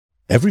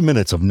Every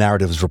minute of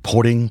Narratives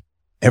reporting,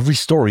 every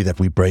story that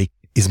we break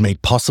is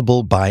made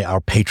possible by our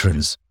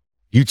patrons.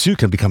 You too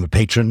can become a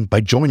patron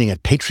by joining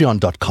at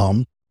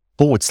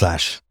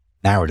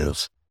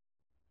patreon.com/narratives.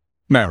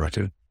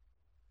 Narrative,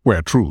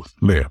 where truth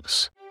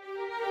lives.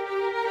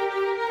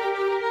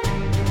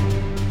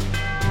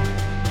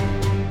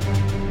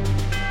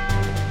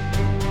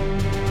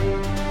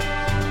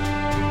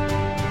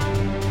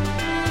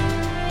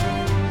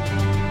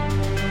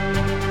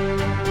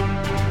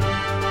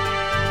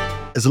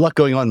 There's a lot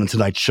going on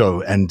tonight's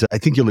show, and I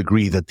think you'll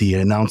agree that the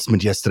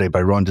announcement yesterday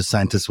by Ron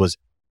DeSantis was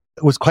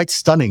quite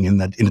stunning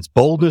in its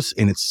boldness,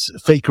 in its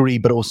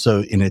fakery, but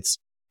also in its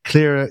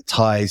clear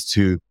ties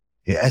to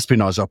the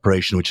espionage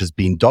operation, which has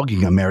been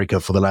dogging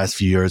America for the last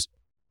few years,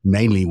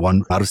 mainly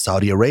one out of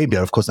Saudi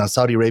Arabia. Of course, now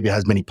Saudi Arabia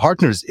has many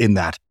partners in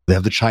that. They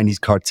have the Chinese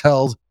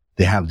cartels,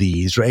 they have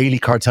the Israeli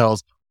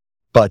cartels,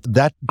 but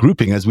that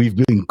grouping, as we've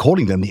been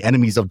calling them, the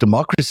enemies of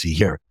democracy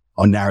here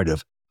on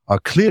Narrative, are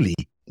clearly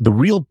the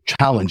real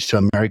challenge to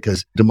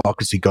America's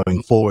democracy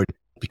going forward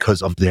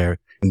because of their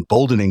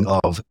emboldening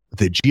of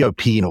the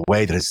GOP in a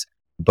way that is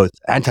both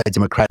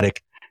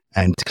anti-democratic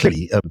and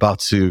clearly about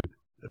to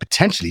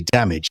potentially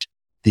damage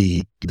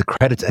the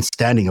credit and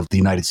standing of the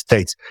United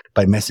States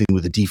by messing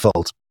with the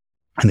default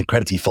and the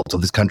credit default of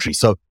this country.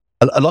 So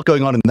a lot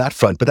going on in that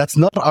front, but that's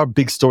not our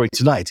big story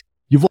tonight.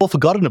 You've all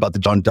forgotten about the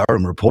John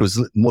Durham report. It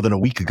was more than a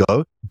week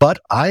ago, but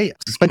I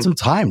spent some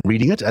time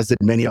reading it, as did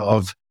many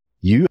of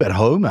you at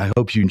home. I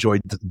hope you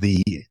enjoyed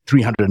the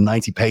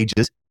 390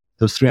 pages.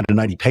 Those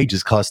 390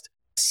 pages cost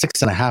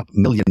 $6.5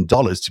 million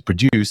to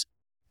produce.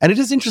 And it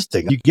is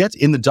interesting. You get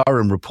in the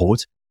Durham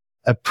report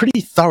a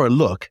pretty thorough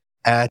look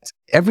at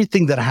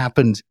everything that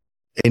happened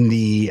in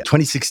the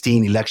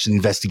 2016 election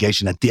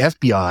investigation at the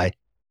FBI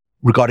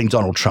regarding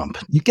Donald Trump.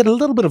 You get a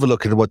little bit of a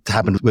look at what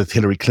happened with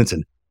Hillary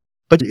Clinton.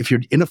 But if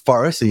you're in a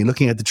forest and you're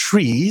looking at the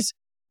trees,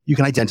 you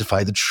can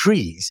identify the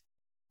trees.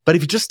 But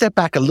if you just step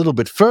back a little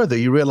bit further,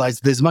 you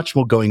realize there's much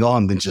more going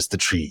on than just the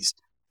trees.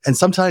 And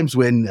sometimes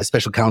when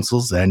special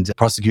counsels and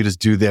prosecutors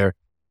do their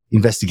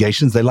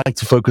investigations, they like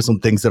to focus on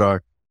things that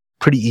are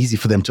pretty easy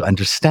for them to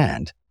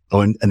understand.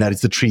 And that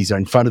is the trees are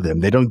in front of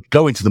them. They don't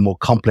go into the more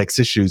complex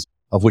issues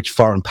of which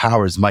foreign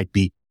powers might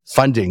be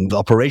funding the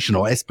operation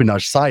or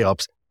espionage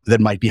psyops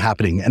that might be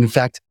happening. And in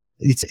fact,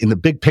 it's in the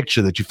big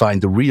picture that you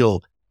find the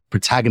real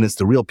protagonists,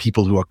 the real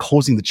people who are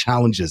causing the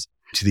challenges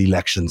to the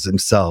elections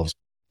themselves.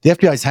 The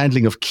FBI's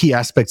handling of key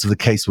aspects of the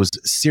case was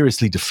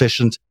seriously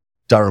deficient,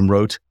 Durham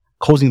wrote,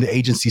 causing the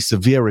agency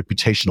severe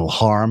reputational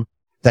harm.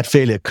 That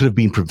failure could have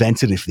been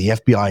prevented if the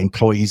FBI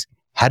employees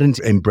hadn't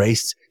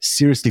embraced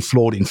seriously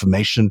flawed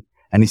information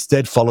and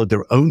instead followed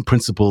their own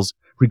principles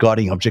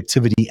regarding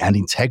objectivity and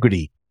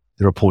integrity,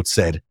 the report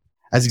said.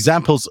 As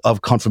examples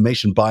of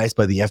confirmation bias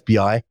by the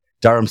FBI,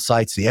 Durham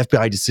cites the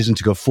FBI decision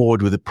to go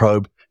forward with the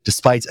probe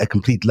despite a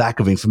complete lack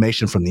of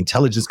information from the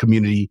intelligence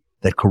community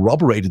that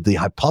corroborated the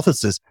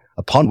hypothesis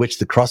upon which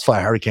the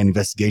Crossfire Hurricane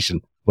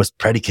investigation was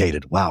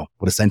predicated. Wow,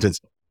 what a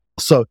sentence.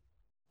 So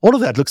all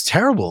of that looks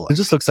terrible. It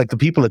just looks like the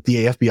people at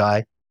the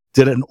FBI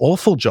did an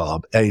awful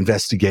job at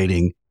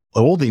investigating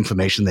all the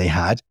information they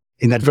had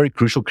in that very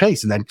crucial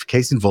case, in that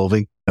case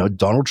involving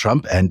Donald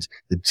Trump and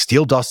the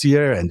Steele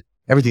dossier and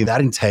everything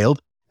that entailed.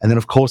 And then,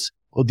 of course,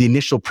 the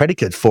initial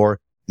predicate for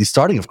the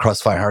starting of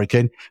Crossfire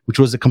Hurricane, which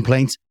was a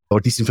complaint or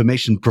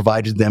disinformation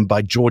provided them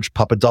by George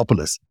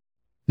Papadopoulos.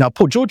 Now,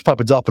 poor George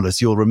Papadopoulos,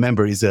 you'll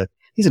remember, he's an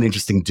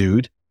interesting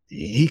dude.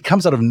 He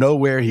comes out of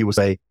nowhere. He was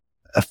a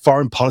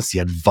foreign policy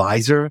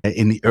advisor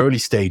in the early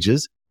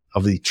stages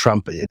of the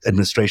Trump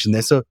administration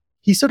there. So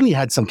he certainly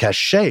had some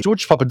cachet.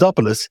 George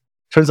Papadopoulos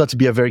turns out to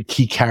be a very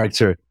key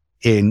character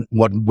in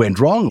what went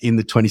wrong in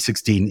the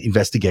 2016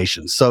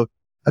 investigation. So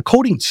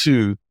according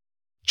to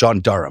John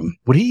Durham,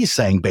 what he is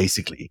saying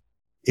basically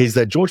is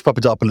that George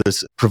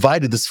Papadopoulos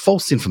provided this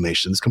false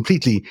information, this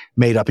completely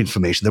made up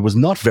information that was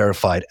not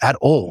verified at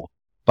all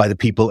by the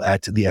people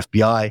at the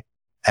FBI,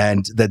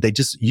 and that they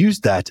just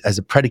used that as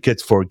a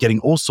predicate for getting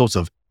all sorts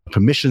of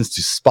permissions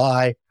to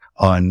spy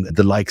on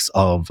the likes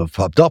of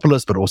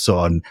Papadopoulos, but also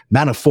on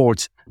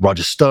Manafort,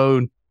 Roger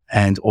Stone,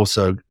 and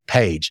also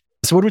Page.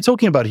 So what we're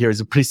talking about here is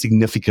a pretty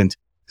significant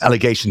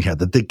allegation here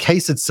that the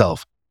case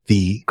itself,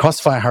 the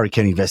Crossfire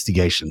Hurricane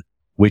investigation,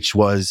 which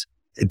was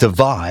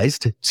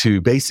devised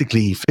to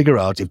basically figure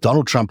out if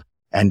Donald Trump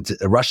and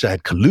Russia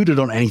had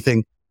colluded on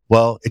anything.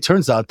 Well, it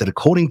turns out that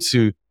according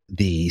to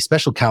the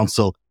special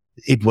counsel,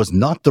 it was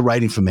not the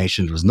right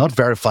information. It was not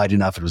verified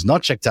enough. It was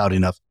not checked out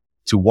enough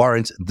to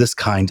warrant this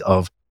kind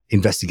of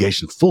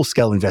investigation,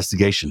 full-scale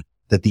investigation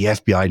that the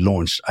FBI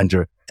launched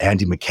under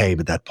Andy McCabe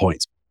at that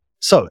point.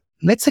 So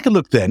let's take a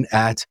look then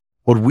at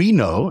what we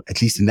know,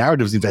 at least in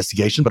Narrative's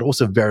investigation, but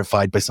also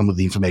verified by some of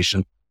the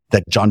information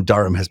that John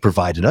Durham has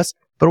provided us,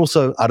 but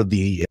also out of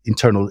the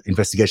internal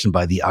investigation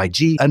by the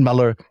IG and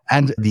Mueller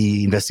and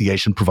the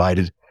investigation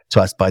provided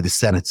to us by the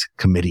Senate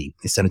Committee,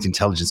 the Senate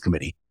Intelligence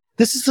Committee.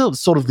 This is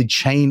sort of the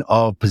chain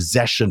of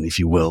possession, if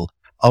you will,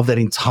 of that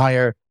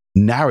entire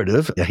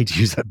narrative. I hate to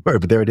use that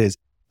word, but there it is,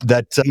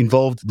 that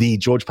involved the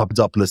George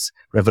Papadopoulos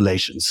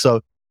revelations.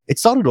 So It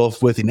started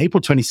off with, in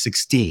April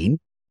 2016,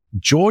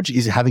 George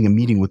is having a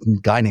meeting with a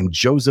guy named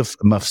Joseph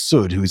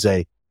Mifsud, who's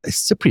a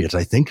Cypriot,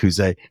 I think, who's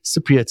a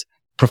Cypriot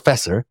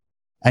professor.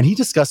 And he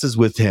discusses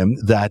with him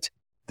that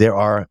there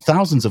are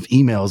thousands of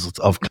emails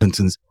of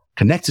Clinton's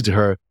connected to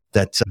her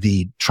that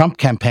the Trump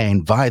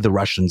campaign via the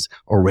Russians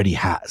already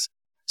has.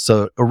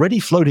 So already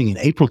floating in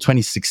April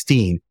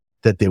 2016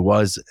 that there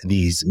was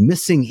these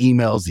missing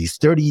emails, these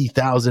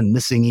 30,000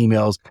 missing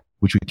emails,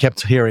 which we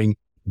kept hearing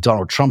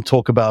Donald Trump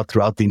talk about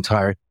throughout the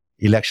entire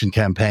election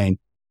campaign.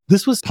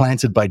 This was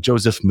planted by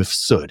Joseph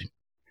Mifsud.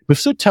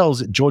 Mifsud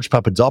tells George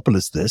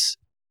Papadopoulos this.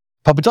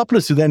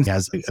 Papadopoulos, who then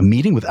has a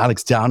meeting with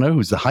Alex Downer,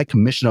 who's the High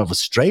Commissioner of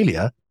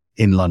Australia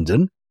in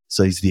London.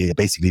 So he's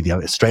basically the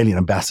Australian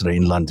ambassador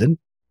in London.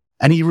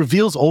 And he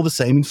reveals all the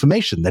same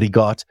information that he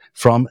got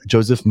from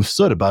Joseph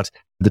Mifsud about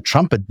the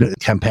Trump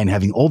campaign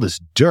having all this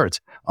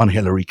dirt on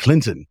Hillary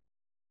Clinton.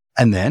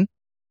 And then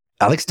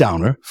Alex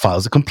Downer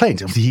files a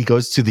complaint. He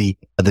goes to the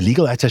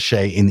legal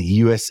attaché in the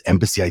US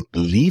embassy, I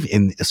believe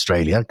in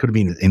Australia. It could have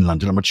been in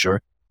London, I'm not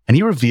sure. And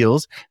he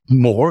reveals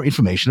more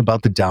information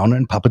about the Downer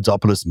and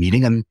Papadopoulos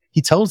meeting. And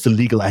he tells the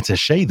legal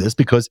attaché this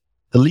because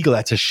the legal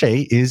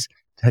attaché is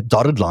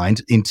dotted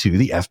lined into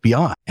the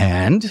FBI.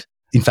 And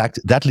in fact,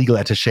 that legal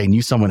attaché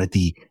knew someone at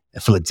the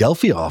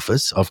Philadelphia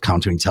office of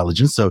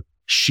counterintelligence. So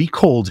she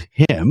called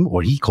him,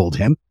 or he called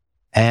him,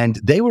 and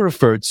they were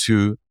referred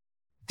to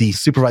the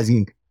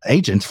supervising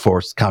agent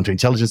for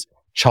counterintelligence,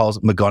 Charles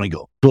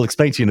McGonigal. We'll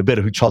explain to you in a bit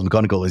who Charles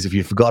McGonigal is if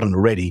you've forgotten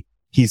already.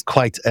 He's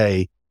quite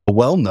a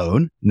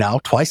well-known, now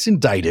twice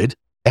indicted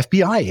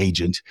FBI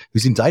agent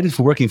who's indicted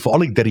for working for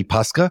Oleg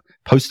Deripaska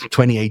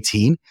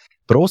post-2018,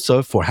 but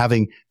also for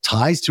having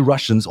ties to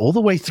Russians all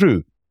the way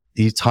through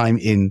his time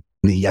in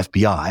the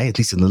FBI, at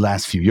least in the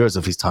last few years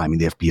of his time in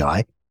the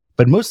FBI.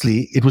 But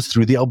mostly it was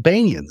through the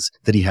Albanians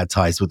that he had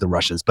ties with the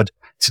Russians. But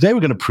today we're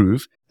going to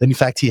prove that, in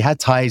fact, he had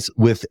ties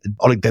with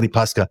Oleg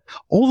Deripaska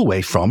all the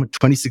way from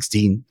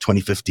 2016,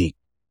 2015.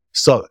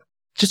 So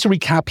just to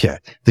recap here,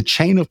 the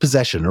chain of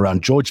possession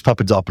around George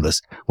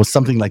Papadopoulos was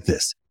something like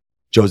this.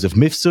 Joseph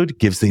Mifsud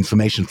gives the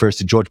information first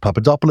to George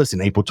Papadopoulos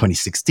in April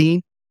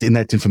 2016. In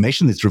that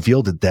information, it's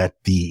revealed that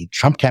the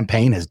Trump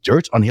campaign has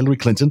dirt on Hillary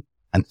Clinton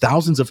and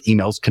thousands of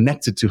emails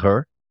connected to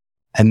her.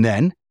 And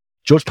then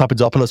George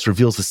Papadopoulos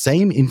reveals the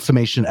same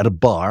information at a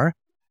bar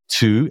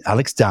to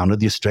Alex Downer,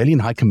 the Australian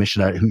High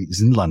Commissioner, who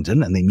is in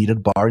London, and they meet at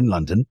a bar in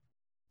London.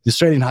 The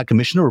Australian High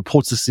Commissioner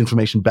reports this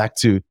information back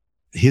to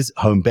his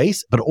home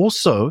base, but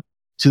also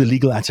to the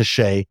legal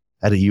attaché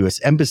at a US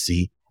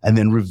embassy, and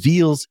then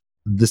reveals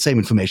the same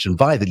information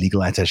via the legal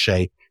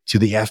attaché to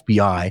the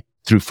FBI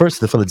through first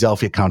the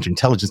Philadelphia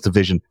Counterintelligence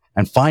Division,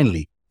 and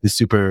finally the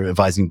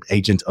supervising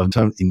agent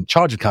in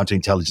charge of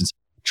counterintelligence,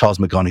 Charles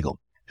McGonigal,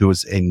 who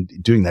was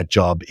doing that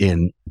job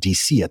in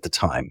DC at the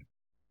time.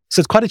 So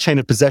it's quite a chain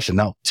of possession.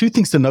 Now, two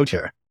things to note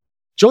here.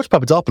 George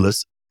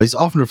Papadopoulos is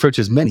often referred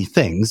to as many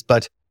things,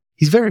 but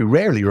he's very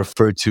rarely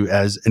referred to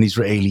as an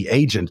Israeli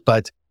agent.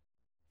 But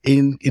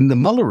in the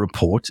Mueller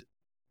report,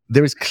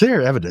 there is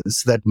clear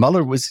evidence that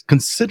Mueller was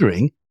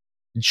considering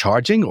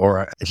charging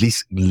or at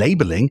least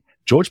labeling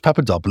George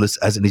Papadopoulos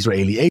as an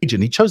Israeli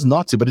agent. He chose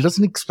not to, but it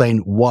doesn't explain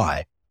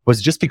why. Was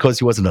it just because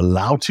he wasn't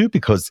allowed to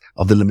because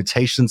of the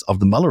limitations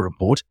of the Mueller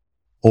report?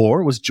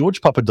 Or was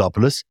George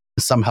Papadopoulos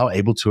somehow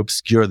able to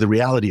obscure the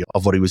reality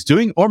of what he was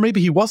doing? Or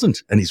maybe he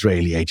wasn't an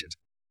Israeli agent.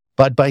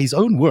 But by his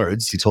own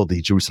words, he told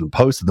the Jerusalem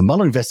Post that the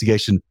Mueller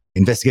investigation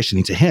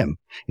into him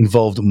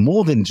involved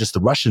more than just the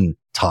Russian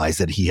ties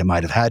that he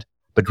might have had,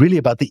 but really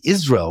about the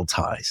Israel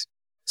ties.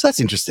 So that's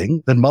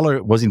interesting that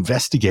Mueller was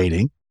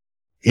investigating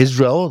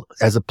Israel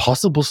as a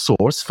possible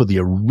source for the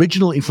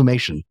original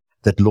information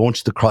that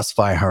launched the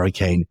Crossfire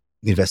Hurricane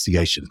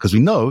investigation. Because we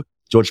know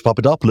George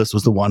Papadopoulos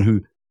was the one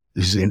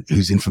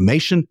whose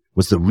information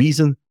was the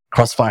reason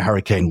Crossfire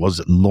Hurricane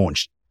was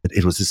launched.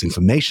 It was this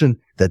information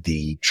that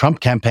the Trump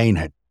campaign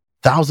had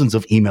thousands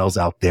of emails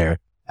out there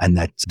and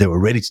that they were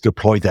ready to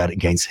deploy that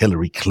against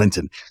Hillary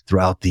Clinton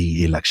throughout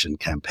the election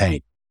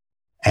campaign.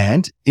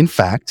 And in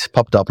fact,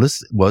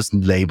 Papadopoulos was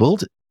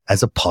labeled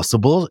as a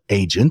possible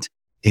agent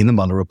in the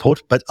Mueller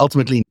report, but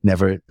ultimately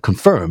never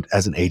confirmed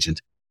as an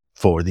agent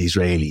for the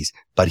Israelis.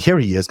 But here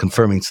he is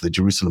confirming to the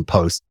Jerusalem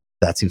Post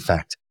that in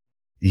fact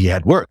he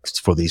had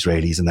worked for the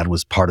Israelis and that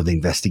was part of the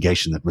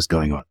investigation that was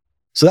going on.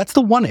 So that's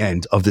the one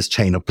end of this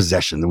chain of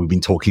possession that we've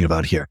been talking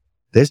about here.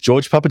 There's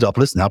George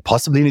Papadopoulos, now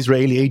possibly an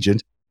Israeli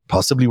agent,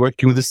 possibly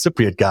working with this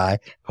Cypriot guy,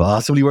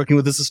 possibly working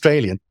with this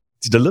Australian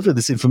to deliver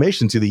this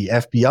information to the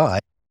FBI,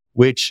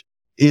 which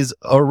is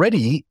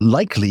already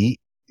likely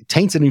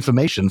tainted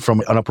information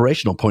from an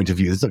operational point of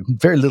view. There's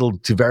very little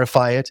to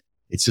verify it.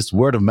 It's just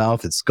word of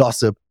mouth. It's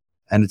gossip.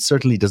 And it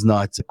certainly does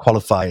not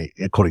qualify,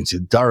 according to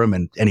Durham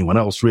and anyone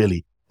else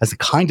really, as the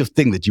kind of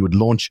thing that you would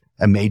launch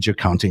a major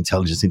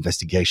counterintelligence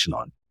investigation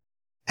on.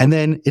 And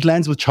then it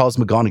lands with Charles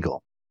McGonigal.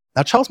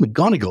 Now, Charles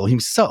McGonigal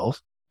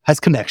himself has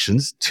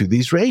connections to the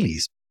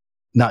Israelis.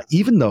 Now,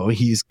 even though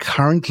he is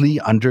currently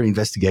under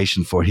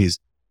investigation for his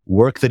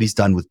work that he's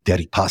done with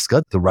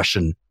Deripaska, the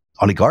Russian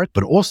oligarch,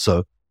 but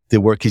also the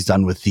work he's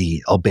done with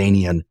the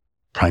Albanian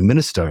Prime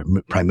Minister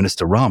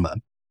Rama,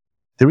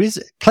 there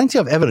is plenty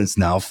of evidence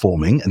now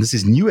forming, and this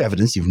is new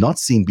evidence you've not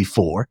seen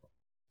before,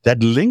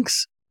 that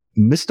links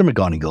Mr.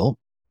 McGonigal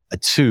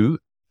to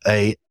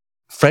a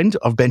friend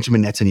of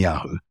Benjamin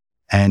Netanyahu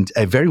and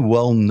a very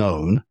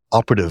well-known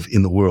operative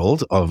in the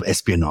world of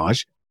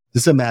espionage.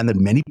 This is a man that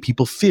many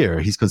people fear.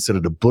 He's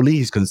considered a bully.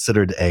 He's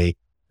considered a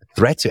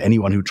threat to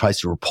anyone who tries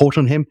to report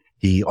on him.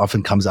 He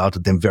often comes out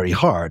at them very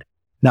hard.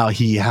 Now,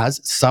 he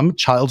has some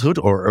childhood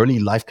or early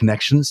life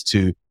connections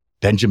to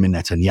Benjamin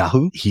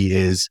Netanyahu. He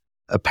is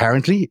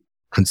apparently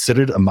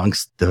considered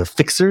amongst the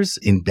fixers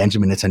in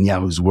Benjamin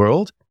Netanyahu's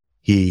world.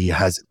 He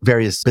has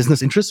various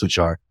business interests, which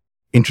are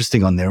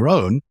interesting on their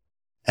own.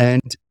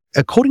 And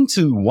according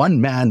to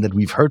one man that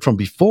we've heard from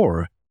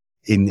before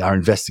in our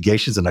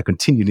investigations and our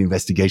continued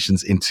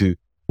investigations into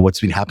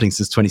what's been happening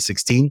since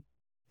 2016,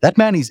 that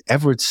man is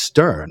Everett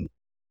Stern.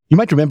 You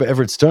might remember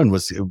Everett Stern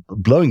was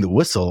blowing the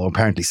whistle, or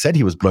apparently said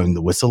he was blowing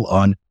the whistle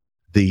on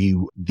the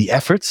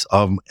efforts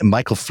of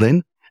Michael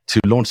Flynn to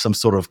launch some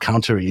sort of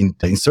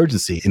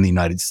counter-insurgency in the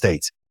United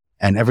States.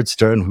 And Everett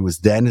Stern, who was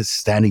then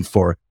standing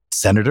for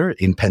senator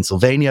in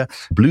Pennsylvania,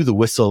 blew the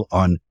whistle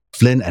on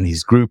Flynn and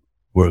his group,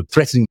 were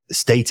threatening the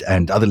state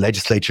and other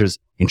legislatures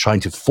in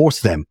trying to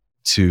force them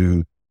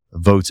to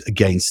vote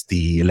against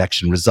the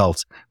election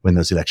results when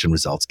those election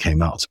results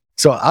came out.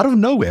 So out of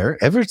nowhere,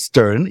 Everett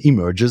Stern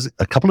emerges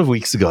a couple of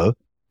weeks ago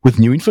with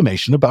new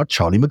information about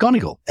Charlie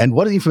McGonigal. And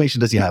what information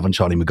does he have on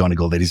Charlie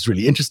McGonigal that is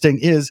really interesting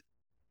is,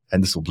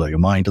 and this will blow your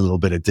mind a little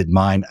bit, it did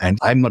mine, and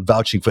I'm not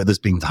vouching for this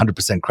being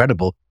 100%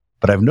 credible,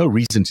 but I have no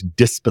reason to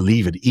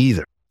disbelieve it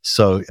either.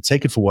 So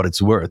take it for what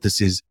it's worth. This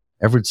is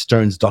Everett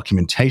Stern's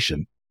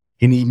documentation.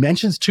 And he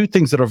mentions two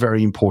things that are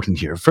very important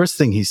here. First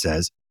thing he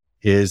says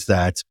is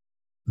that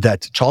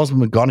Charles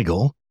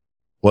McGonigal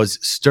was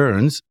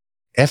Stern's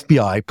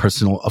FBI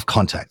person of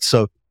contact.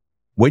 So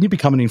when you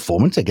become an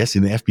informant, I guess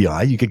in the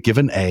FBI, you get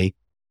given a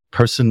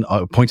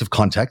point of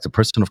contact, a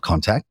person of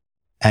contact.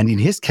 And in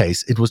his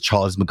case, it was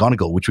Charles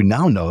McGonigal, which we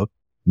now know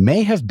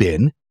may have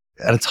been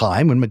at a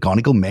time when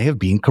McGonigal may have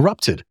been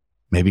corrupted.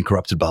 May have been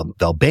corrupted by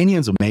the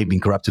Albanians, or may have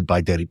been corrupted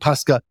by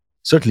Deripaska,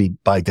 certainly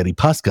by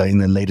Deripaska in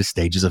the later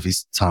stages of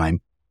his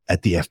time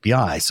at the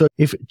FBI. So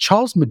if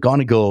Charles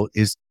McGonigal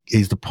is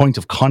the point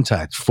of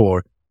contact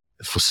for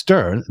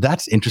Stern,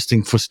 that's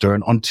interesting for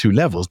Stern on two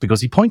levels, because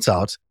he points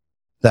out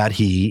that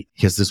he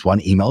has this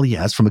one email he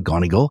has from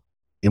McGonigal.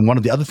 And one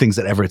of the other things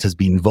that Everett has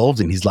been involved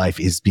in his life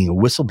is being a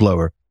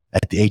whistleblower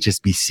at the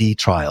HSBC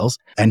trials.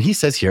 And he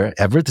says here,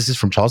 Everett, this is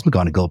from Charles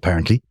McGonigal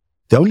apparently,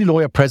 the only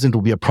lawyer present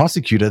will be a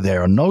prosecutor.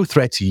 There are no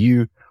threat to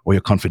you or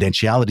your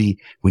confidentiality.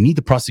 We need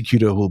the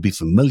prosecutor who will be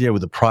familiar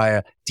with the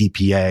prior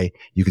DPA.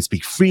 You can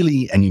speak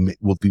freely and you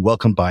will be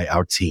welcomed by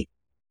our team.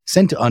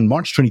 Sent on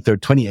March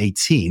 23rd,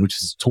 2018,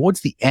 which is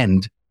towards the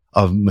end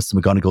of Mr.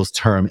 McGonigal's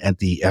term at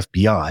the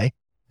FBI.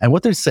 And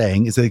what they're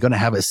saying is that they're going to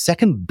have a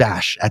second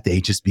bash at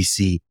the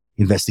HSBC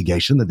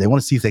investigation, that they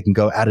want to see if they can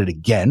go at it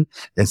again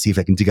and see if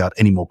they can dig out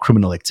any more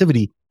criminal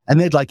activity. And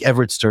they'd like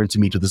Everett Stern to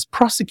meet with this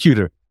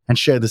prosecutor and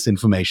share this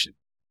information.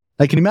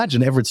 I can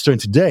imagine Everett Stern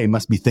today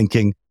must be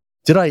thinking,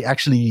 did I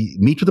actually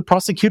meet with the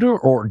prosecutor,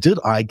 or did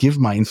I give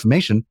my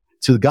information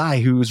to the guy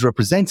who is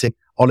representing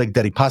Oleg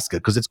Deripaska?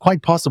 Because it's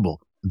quite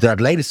possible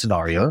that latest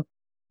scenario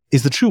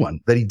is the true one,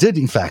 that he did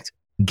in fact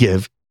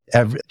give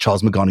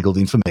Charles McGonigal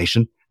the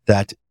information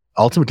that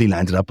ultimately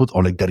landed up with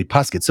Oleg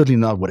Deripaska. It's certainly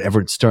not what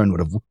Everett Stern would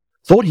have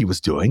thought he was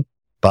doing,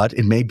 but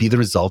it may be the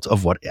result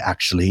of what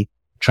actually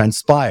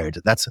transpired.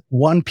 That's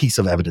one piece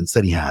of evidence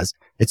that he has.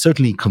 It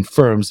certainly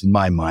confirms in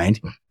my mind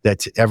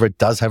that Everett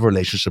does have a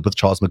relationship with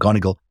Charles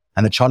McGonigal,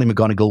 and that Charlie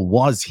McGonigal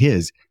was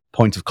his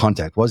point of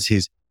contact, was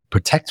his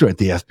protector at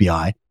the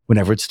FBI when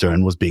Everett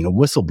Stern was being a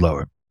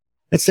whistleblower.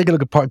 Let's take a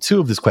look at part two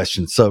of this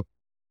question. So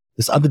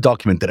this other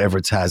document that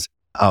Everett has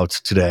out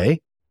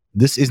today,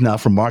 this is now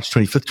from March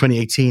 25th,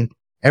 2018.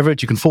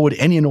 Everett, you can forward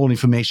any and all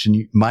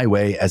information my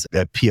way as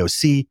a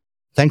POC.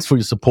 Thanks for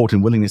your support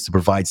and willingness to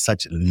provide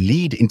such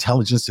lead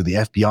intelligence to the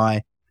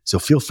FBI. So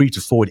feel free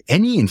to forward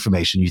any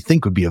information you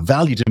think would be of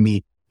value to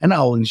me, and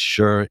I'll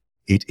ensure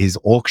it is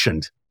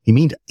auctioned. He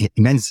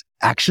means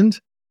actioned,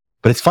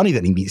 but it's funny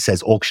that he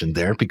says auctioned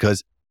there,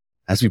 because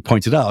as we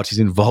pointed out, he's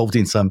involved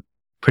in some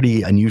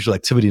pretty unusual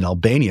activity in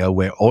Albania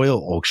where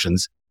oil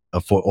auctions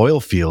for oil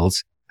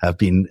fields have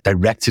been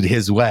directed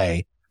his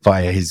way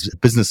via his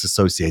business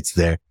associates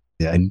there,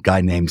 a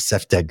guy named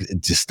Seftek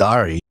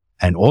Distari,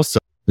 and also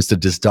Mr.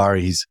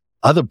 Distari's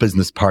other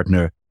business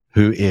partner,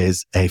 who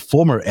is a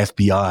former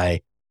FBI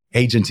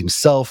agent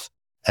himself,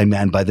 a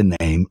man by the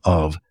name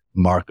of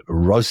Mark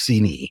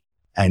Rossini.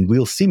 And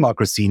we'll see Mark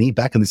Rossini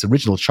back in this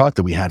original chart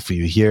that we had for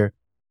you here.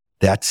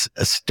 That's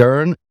a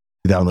Stern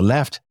down on the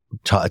left,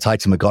 tied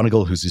to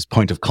McGonigal, who's his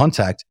point of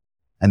contact.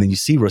 And then you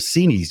see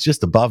Rossini's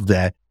just above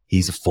there.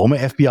 He's a former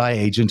FBI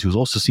agent who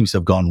also seems to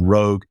have gone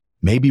rogue,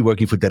 maybe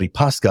working for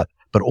Deripaska,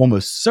 but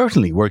almost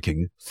certainly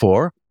working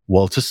for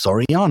Walter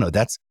Soriano.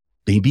 That's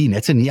Bibi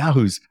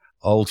Netanyahu's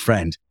old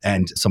friend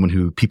and someone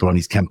who people on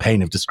his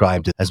campaign have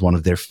described as one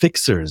of their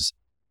fixers.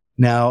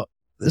 Now,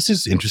 this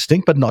is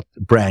interesting, but not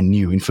brand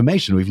new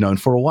information. We've known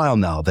for a while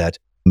now that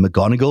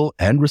McGonigal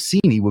and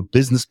Rossini were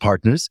business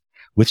partners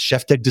with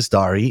Sheftek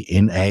Disdari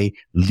in a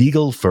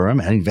legal firm,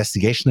 an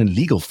investigation and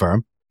legal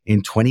firm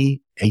in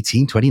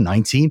 2018,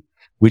 2019,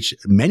 which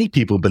many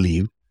people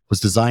believe was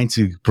designed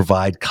to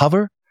provide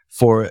cover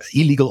for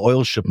illegal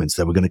oil shipments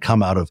that were going to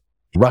come out of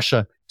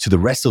Russia to the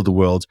rest of the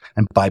world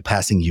and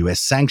bypassing US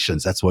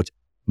sanctions. That's what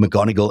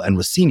McGonigal and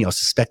Rossini are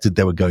suspected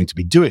they were going to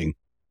be doing.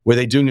 Were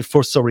they doing it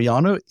for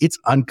Soriano? It's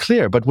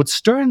unclear. But what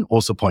Stern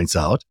also points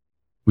out,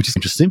 which is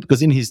interesting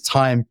because in his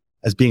time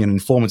as being an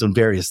informant on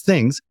various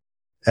things,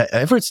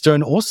 Everett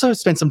Stern also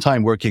spent some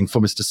time working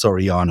for Mr.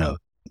 Soriano.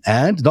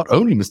 And not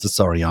only Mr.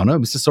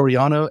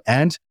 Soriano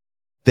and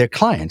their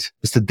client,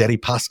 Mr.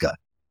 Deripaska.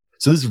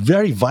 So this is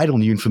very vital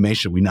new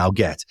information we now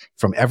get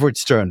from Everett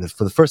Stern that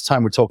for the first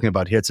time we're talking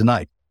about here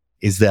tonight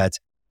is that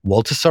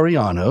Walter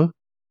Soriano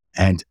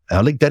and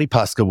Oleg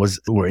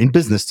Deripaska were in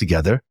business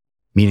together,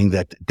 meaning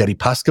that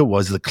Deripaska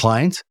was the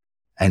client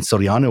and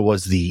Soriano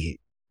was the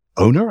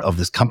owner of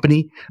this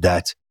company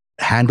that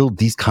handled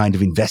these kind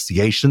of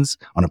investigations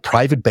on a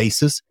private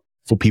basis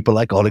for people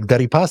like Oleg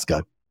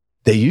Deripaska.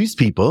 They used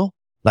people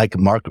like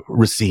Mark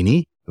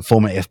Rossini, a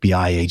former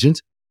FBI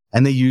agent,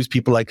 and they used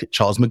people like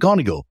Charles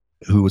McGonigal,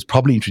 who was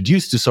probably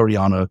introduced to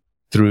Soriano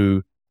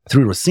through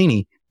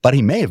Rossini, but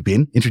he may have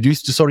been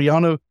introduced to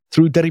Soriano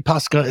through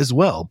Deripaska as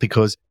well,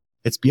 because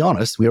let's be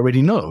honest, we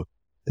already know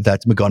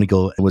that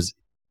McGonigal was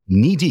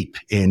knee-deep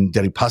in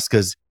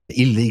Deripaska's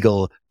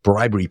illegal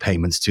bribery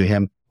payments to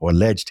him, or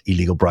alleged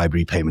illegal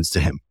bribery payments to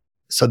him.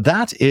 So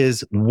that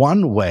is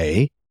one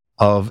way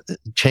of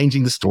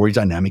changing the story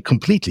dynamic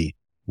completely.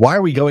 Why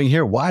are we going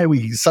here? Why are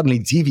we suddenly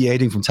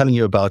deviating from telling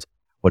you about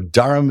what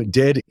Durham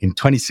did in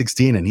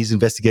 2016 and his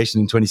investigation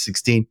in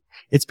 2016?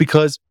 It's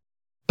because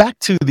back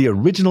to the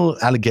original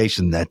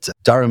allegation that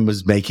Durham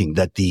was making,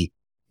 that the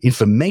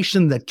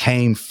information that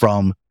came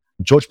from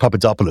George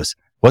Papadopoulos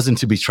wasn't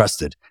to be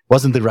trusted,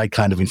 wasn't the right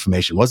kind of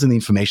information, wasn't the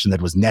information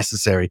that was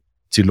necessary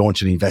to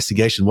launch an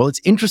investigation. Well,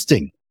 it's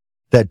interesting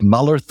that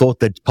Mueller thought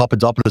that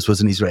Papadopoulos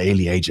was an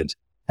Israeli agent.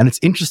 And it's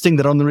interesting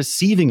that on the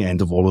receiving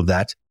end of all of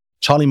that,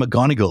 Charlie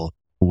McGonigal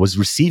was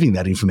receiving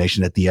that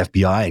information at the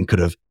FBI and could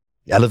have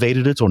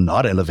elevated it or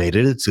not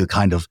elevated it to the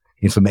kind of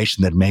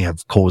information that may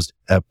have caused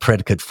a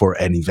predicate for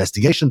an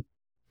investigation.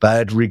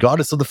 But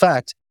regardless of the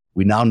fact,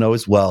 we now know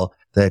as well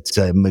that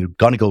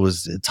McGonigal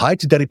was tied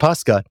to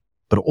Deripaska,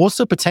 but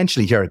also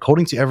potentially here,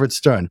 according to Everett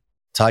Stern,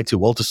 tied to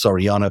Walter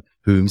Soriano,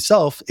 who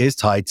himself is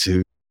tied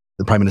to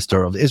the Prime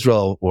Minister of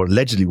Israel, or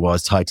allegedly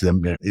was tied to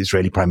the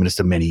Israeli Prime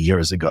Minister many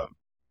years ago.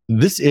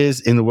 This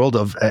is, in the world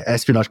of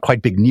espionage,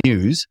 quite big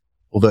news,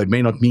 although it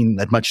may not mean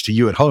that much to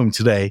you at home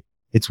today.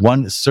 It's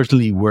one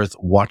certainly worth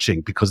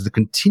watching because the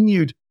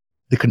continued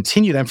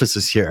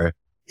emphasis here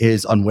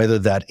is on whether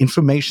that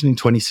information in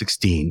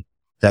 2016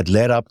 that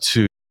led up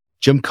to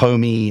Jim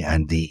Comey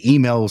and the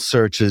email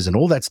searches and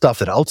all that stuff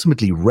that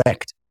ultimately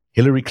wrecked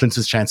Hillary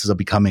Clinton's chances of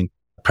becoming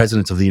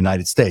president of the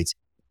United States.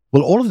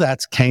 Well, all of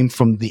that came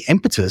from the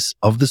impetus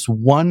of this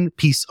one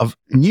piece of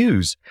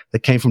news that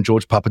came from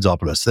George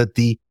Papadopoulos, that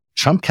the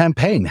Trump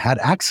campaign had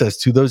access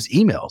to those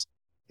emails.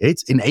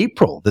 It's in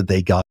April that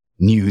they got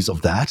news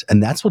of that,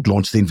 and that's what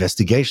launched the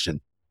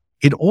investigation.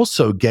 It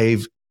also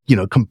gave,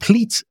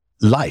 complete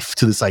life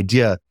to this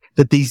idea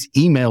that these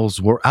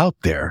emails were out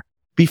there.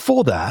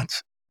 Before that,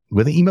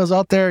 were the emails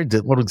out there?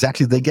 What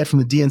exactly did they get from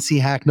the DNC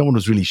hack? No one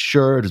was really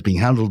sure. It was being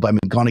handled by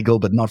McGonigal,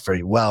 but not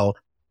very well.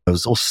 It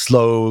was all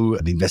slow.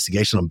 The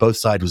investigation on both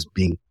sides was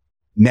being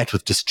met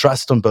with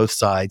distrust on both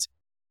sides.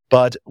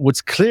 But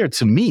what's clear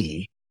to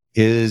me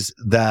is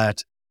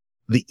that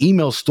the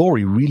email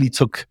story really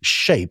took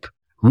shape,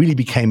 really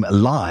became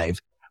alive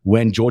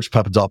when George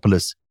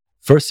Papadopoulos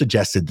first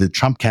suggested the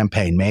Trump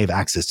campaign may have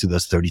access to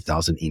those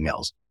 30,000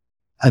 emails.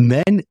 And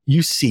then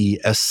you see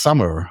a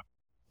summer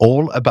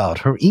all about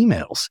her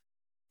emails.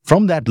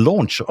 From that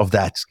launch of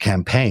that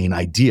campaign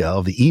idea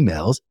of the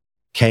emails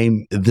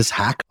came this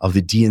hack of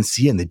the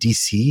DNC and the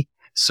DC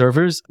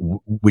servers,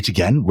 which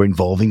again were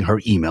involving her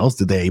emails.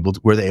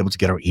 Were they able to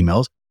get her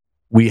emails?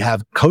 We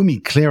have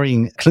Comey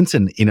clearing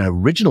Clinton in an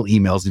original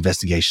emails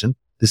investigation.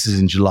 This is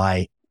in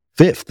July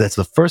 5th. That's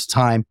the first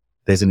time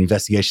there's an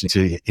investigation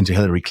into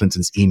Hillary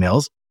Clinton's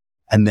emails.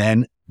 And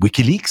then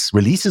WikiLeaks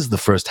releases the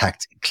first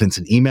hacked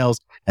Clinton emails,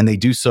 and they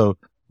do so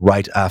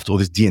right after all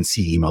these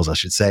DNC emails, I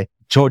should say.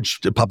 George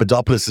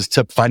Papadopoulos'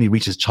 tip finally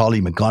reaches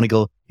Charlie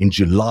McGonigal in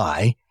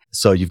July.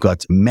 So you've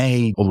got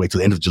May all the way to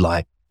the end of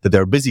July that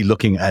they're busy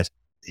looking at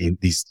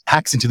these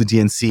hacks into the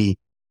DNC,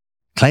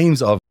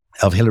 claims of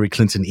Hillary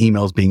Clinton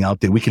emails being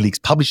out there.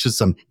 WikiLeaks publishes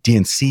some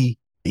DNC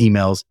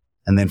emails,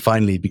 and then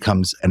finally it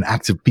becomes an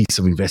active piece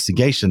of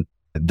investigation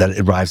that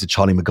arrives at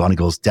Charlie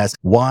McGonigal's desk.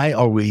 Why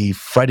are we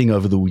fretting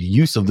over the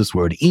use of this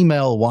word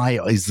email? Why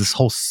is this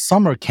whole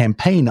summer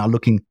campaign now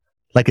looking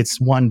like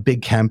it's one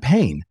big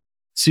campaign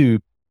to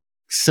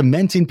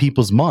cement in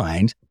people's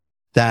mind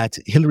that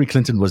Hillary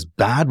Clinton was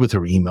bad with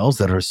her emails,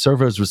 that her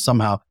servers were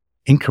somehow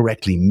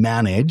incorrectly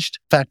managed?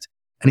 In fact,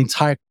 an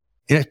entire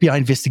FBI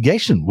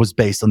investigation was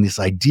based on this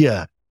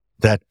idea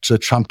that the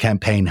Trump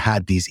campaign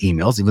had these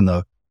emails, even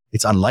though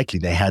it's unlikely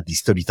they had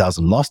these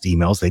 30,000 lost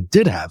emails. They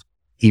did have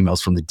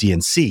emails from the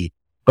DNC,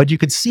 but you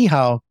could see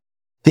how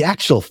the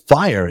actual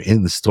fire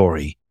in the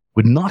story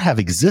would not have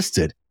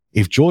existed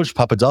if George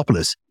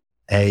Papadopoulos,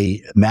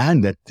 a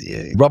man that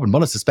Robert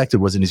Mueller suspected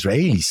was an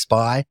Israeli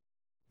spy,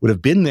 would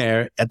have been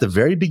there at the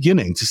very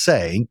beginning to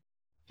say,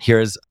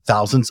 here's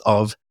thousands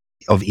of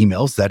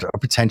emails that are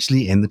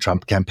potentially in the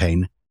Trump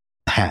campaign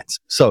hands.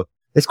 So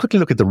let's quickly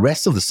look at the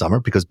rest of the summer,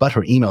 because but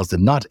her emails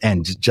did not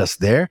end just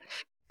there,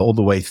 all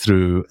the way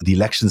through the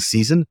election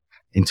season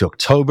into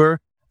October.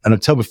 On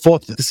October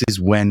 4th, this is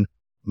when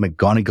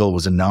McGonigal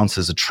was announced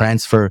as a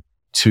transfer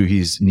to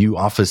his new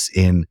office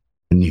in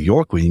New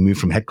York, when he moved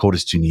from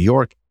headquarters to New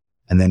York.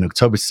 And then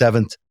October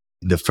 7th,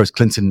 the first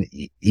Clinton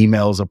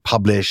emails are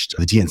published.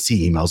 The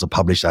DNC emails are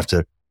published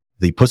after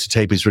the Pussy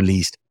tape is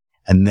released.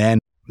 And then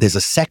there's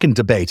a second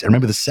debate. And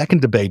remember, the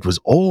second debate was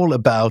all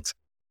about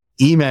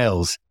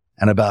emails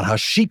and about how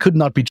she could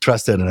not be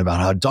trusted and about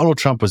how Donald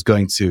Trump was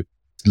going to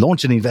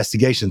launch an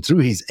investigation through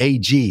his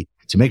AG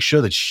to make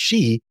sure that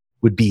she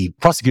would be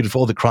prosecuted for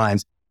all the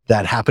crimes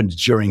that happened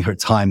during her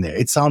time there.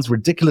 It sounds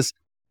ridiculous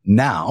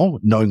now,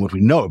 knowing what we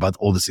know about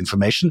all this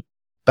information.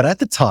 But at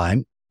the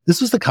time, this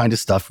was the kind of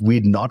stuff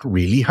we'd not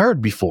really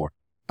heard before.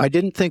 I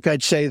didn't think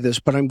I'd say this,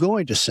 but I'm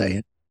going to say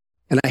it.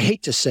 And I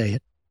hate to say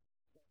it.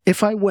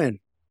 If I win,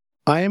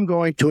 I am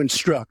going to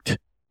instruct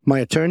my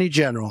attorney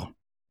general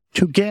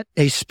to get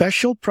a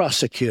special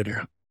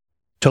prosecutor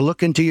to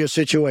look into your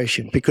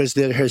situation, because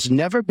there has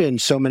never been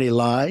so many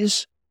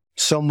lies,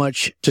 so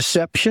much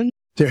deception.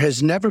 There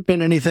has never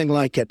been anything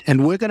like it.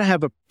 And we're going to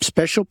have a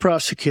special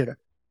prosecutor.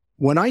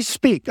 When I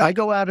speak, I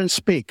go out and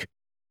speak.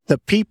 The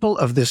people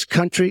of this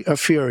country are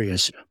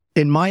furious.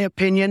 In my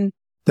opinion,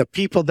 the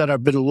people that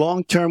have been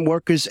long-term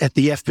workers at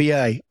the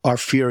FBI are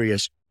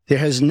furious. There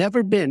has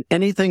never been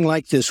anything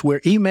like this where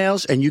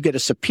emails and you get a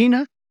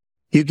subpoena,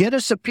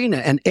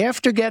 and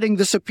after getting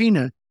the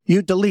subpoena,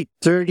 you delete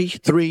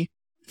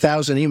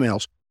 33,000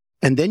 emails.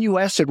 And then you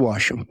acid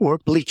wash them or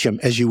bleach them,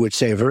 as you would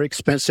say, a very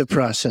expensive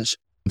process.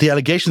 The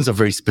allegations are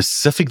very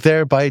specific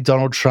there by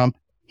Donald Trump.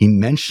 He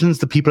mentions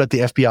the people at the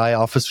FBI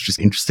office, which is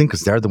interesting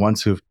because they're the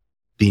ones who've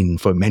been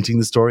fomenting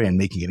the story and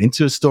making it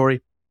into a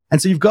story.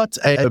 And so you've got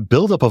a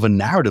buildup of a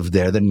narrative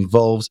there that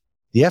involves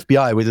the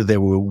FBI, whether they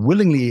were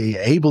willingly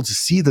able to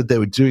see that they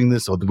were doing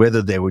this or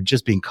whether they were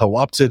just being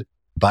co-opted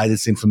by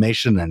this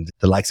information, and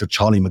the likes of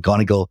Charlie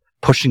McGonigal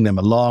pushing them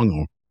along.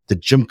 Or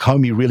did Jim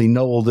Comey really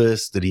know all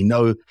this? Did he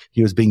know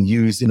he was being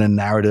used in a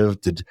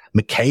narrative? Did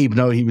McCabe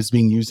know he was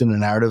being used in a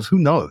narrative? Who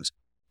knows?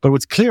 But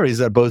what's clear is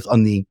that both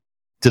on the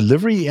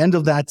delivery end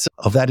of that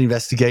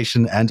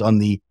investigation and on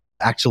the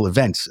actual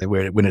event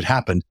when it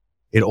happened,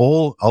 it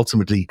all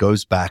ultimately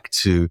goes back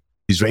to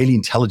Israeli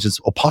intelligence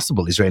or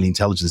possible Israeli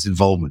intelligence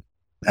involvement.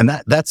 And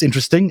that's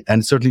interesting,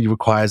 and certainly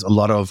requires a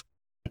lot of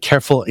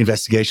careful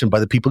investigation by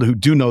the people who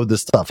do know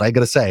this stuff. I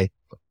got to say,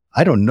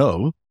 I don't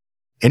know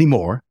any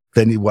more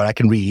than what I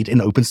can read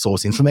in open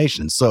source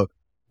information. So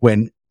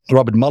when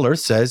Robert Mueller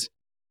says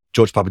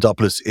George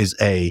Papadopoulos is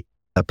a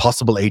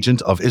possible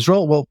agent of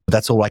Israel, well,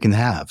 that's all I can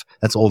have.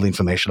 That's all the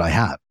information I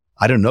have.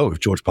 I don't know if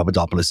George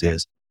Papadopoulos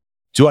is.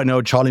 Do I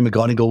know Charlie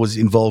McGonigal was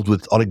involved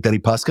with Oleg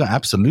Deripaska?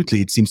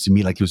 Absolutely. It seems to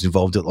me like he was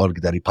involved with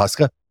Oleg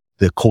Deripaska.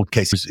 The court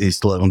case is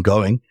still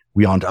ongoing.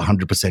 We aren't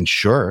 100%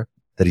 sure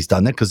that he's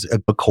done that because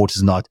a court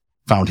has not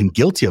found him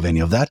guilty of any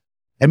of that.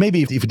 And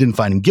maybe if it didn't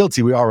find him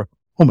guilty, we are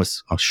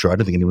almost sure. I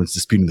don't think anyone's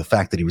disputing the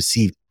fact that he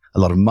received a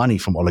lot of money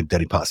from Oleg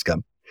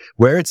Deripaska.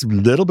 Where it's a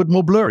little bit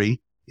more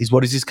blurry is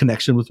what is his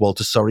connection with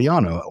Walter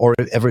Soriano, or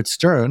Everett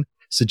Stern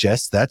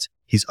suggests that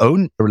his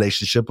own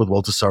relationship with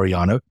Walter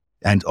Soriano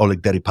and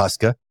Oleg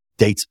Deripaska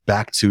dates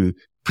back to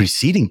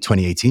preceding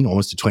 2018,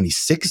 almost to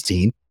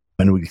 2016.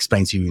 And we'll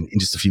explain to you in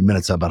just a few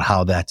minutes about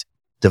how that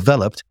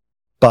developed.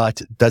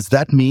 But does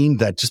that mean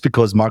that just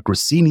because Mark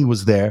Rossini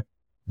was there,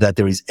 that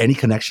there is any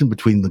connection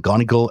between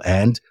McGonigal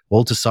and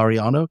Walter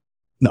Soriano?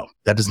 No,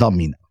 that does not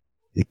mean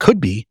that. It could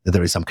be that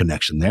there is some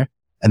connection there.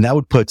 And that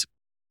would put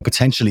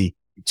potentially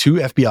 2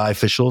 FBI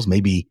officials,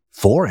 maybe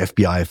 4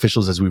 FBI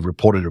officials, as we've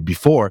reported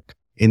before,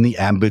 in the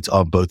ambit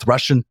of both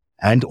Russian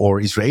and or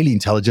Israeli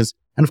intelligence.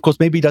 And of course,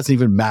 maybe it doesn't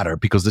even matter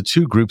because the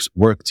two groups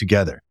work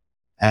together.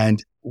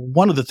 And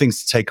one of the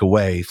things to take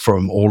away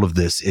from all of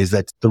this is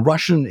that the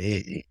Russian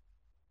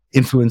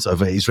influence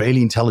of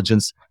Israeli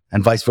intelligence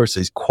and vice versa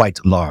is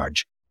quite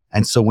large.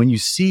 And so when you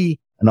see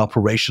an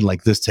operation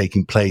like this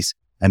taking place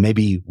and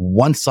maybe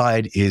one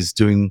side is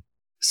doing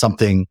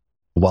something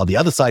while the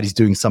other side is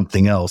doing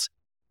something else,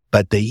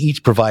 but they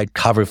each provide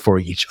cover for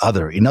each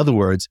other. In other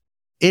words,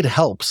 it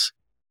helps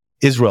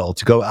Israel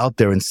to go out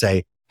there and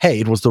say, hey,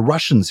 it was the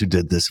Russians who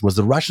did this. It was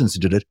the Russians who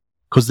did it,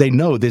 because they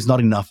know there's not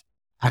enough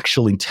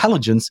actual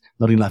intelligence,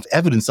 not enough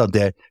evidence out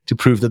there to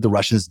prove that the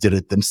Russians did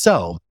it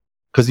themselves.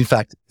 Because in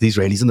fact, the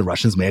Israelis and the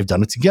Russians may have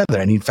done it together.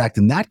 And in fact,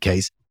 in that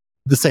case,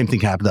 the same thing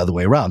happened the other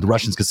way around. The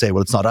Russians could say,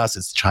 well, it's not us,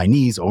 it's the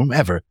Chinese or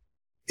whomever.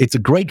 It's a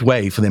great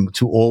way for them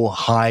to all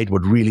hide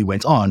what really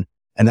went on.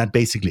 And that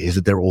basically is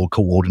that they're all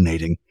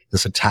coordinating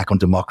this attack on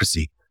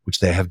democracy which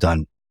they have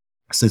done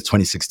since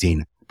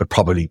 2016, but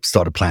probably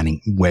started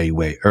planning way,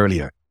 way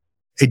earlier.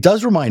 It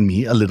does remind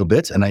me a little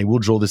bit, and I will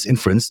draw this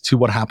inference to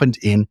what happened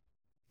in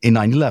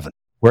 9/11,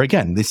 where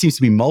again, there seems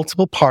to be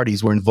multiple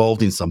parties were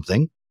involved in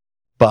something,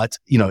 but,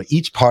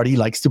 each party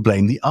likes to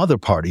blame the other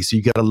party. So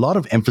you get a lot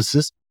of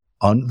emphasis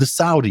on the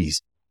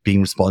Saudis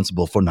being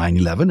responsible for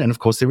 9/11. And of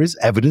course, there is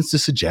evidence to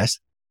suggest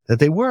that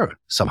they were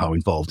somehow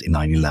involved in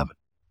 9/11.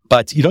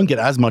 But you don't get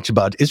as much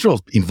about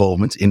Israel's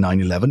involvement in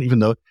 9/11, even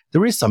though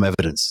there is some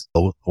evidence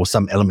or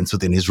some elements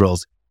within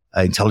Israel's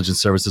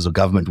intelligence services or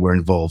government were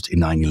involved in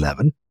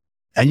 9/11.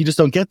 And you just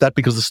don't get that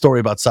because the story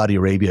about Saudi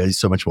Arabia is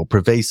so much more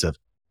pervasive.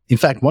 In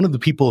fact, one of the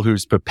people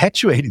who's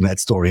perpetuating that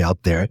story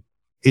out there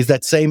is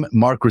that same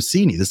Mark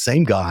Rossini, the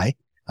same guy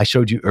I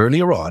showed you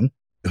earlier on,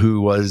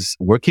 who was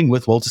working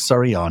with Walter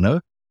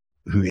Soriano,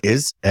 who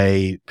is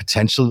a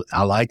potential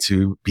ally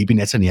to Bibi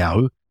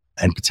Netanyahu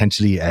and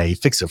potentially a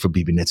fixer for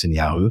Bibi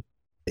Netanyahu.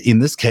 In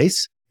this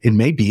case, it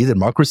may be that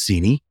Mark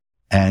Rossini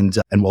and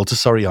Walter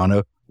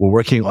Soriano were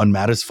working on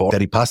matters for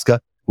Deripaska,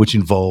 which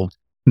involved,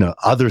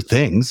 other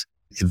things,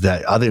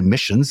 that other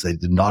missions. They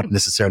did not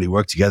necessarily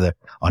work together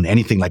on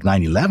anything like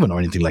 9/11 or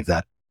anything like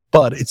that.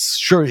 But it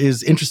sure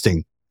is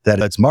interesting that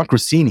it's Mark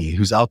Rossini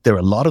who's out there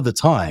a lot of the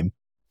time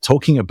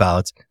talking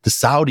about the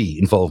Saudi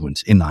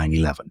involvement in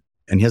 9/11.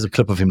 And here's a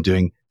clip of him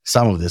doing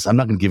some of this. I'm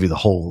not going to give you the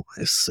whole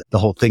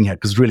thing here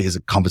because it really is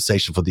a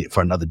conversation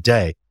for another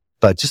day.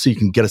 But just so you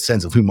can get a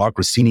sense of who Mark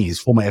Rossini is,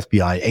 former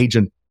FBI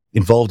agent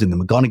involved in the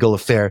McGonigal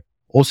affair,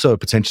 also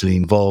potentially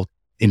involved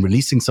in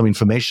releasing some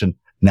information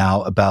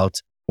now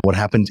about what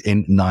happened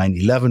in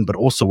 9/11, but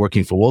also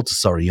working for Walter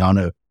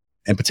Soriano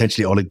and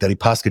potentially Oleg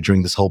Deripaska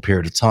during this whole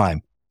period of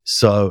time.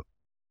 So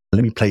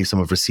let me play you some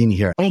of Rossini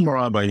here. Omar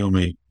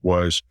al-Bayoumi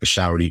was a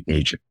Saudi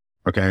agent.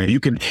 Okay. You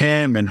can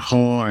hem and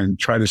haw and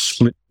try to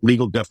split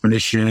legal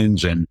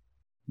definitions and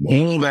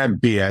all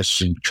that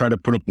BS and try to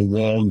put up a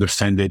wall and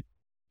defend it.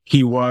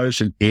 He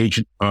was an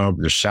agent of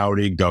the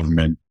Saudi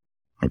government.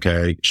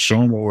 Okay. So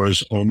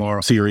was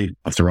Omar Thierry,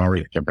 I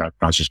can't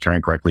pronounce his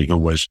name correctly, who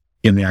was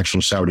in the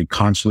actual Saudi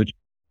consulate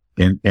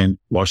in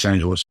Los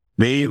Angeles.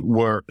 They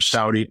were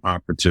Saudi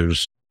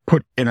operatives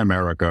put in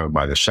America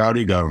by the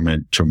Saudi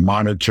government to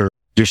monitor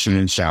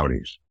dissident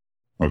Saudis.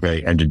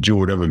 Okay. And to do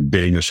whatever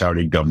bidding the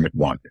Saudi government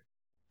wanted.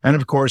 And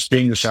of course,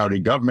 being the Saudi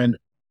government,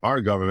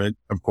 our government,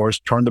 of course,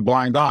 turned a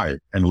blind eye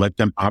and let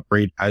them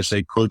operate as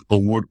they could or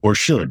would or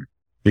should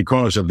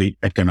because of the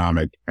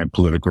economic and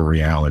political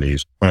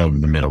realities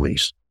of the Middle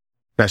East.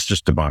 That's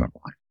just the bottom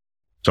line.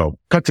 So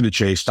cut to the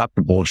chase, stop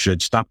the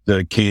bullshit, stop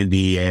the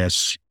candy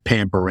ass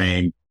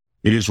pampering.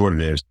 It is what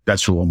it is.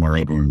 That's who Omar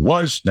al-Bayoumi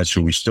was. That's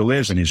who he still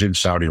is. And he's in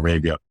Saudi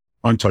Arabia,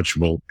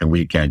 untouchable, and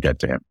we can't get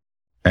to him.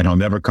 And he'll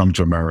never come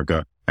to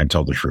America and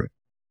tell the truth.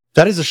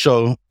 That is a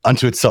show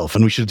unto itself,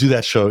 and we should do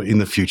that show in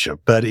the future.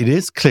 But it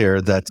is clear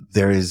that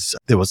there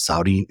was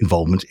Saudi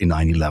involvement in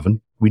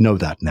 9/11. We know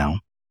that now.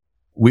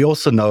 We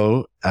also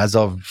know, as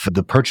of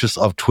the purchase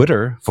of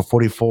Twitter for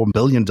 $44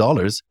 billion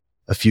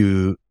a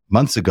few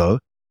months ago,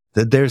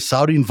 that there's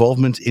Saudi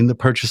involvement in the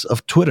purchase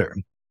of Twitter.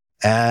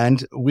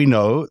 And we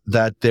know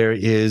that there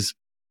is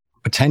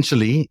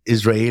potentially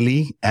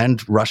Israeli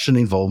and Russian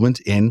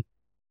involvement in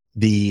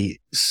the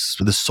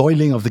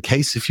soiling of the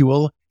case, if you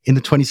will, in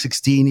the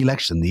 2016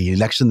 election, the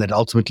election that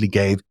ultimately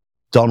gave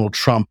Donald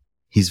Trump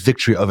his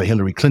victory over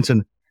Hillary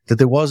Clinton, that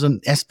there was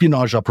an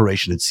espionage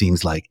operation, it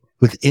seems like,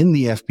 within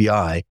the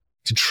FBI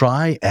to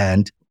try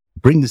and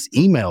bring this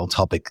email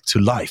topic to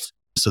life.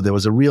 So there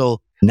was a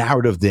real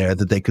narrative there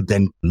that they could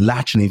then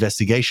latch an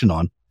investigation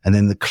on. And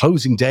then the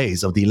closing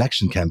days of the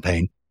election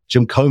campaign,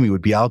 Jim Comey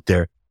would be out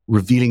there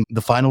revealing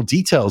the final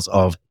details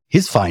of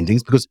his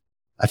findings, because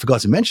I forgot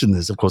to mention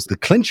this, of course, the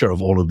clincher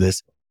of all of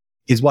this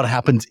is what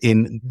happened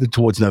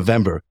towards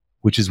November,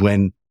 which is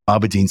when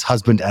Abedin's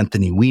husband,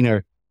 Anthony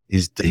Weiner,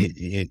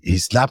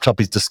 his laptop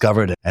is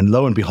discovered. And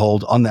lo and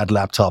behold, on that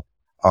laptop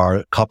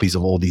are copies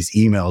of all these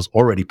emails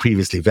already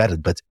previously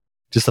vetted. But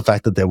just the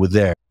fact that they were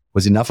there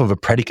was enough of a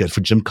predicate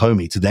for Jim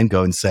Comey to then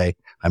go and say,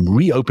 I'm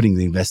reopening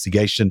the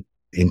investigation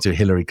into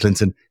Hillary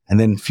Clinton. And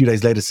then a few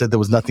days later said there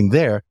was nothing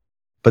there.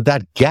 But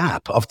that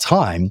gap of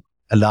time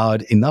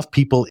allowed enough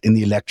people in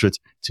the electorate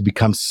to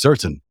become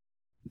certain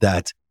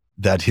that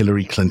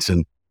Hillary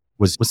Clinton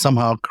was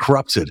somehow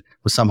corrupted,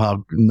 was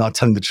somehow not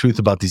telling the truth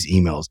about these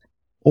emails.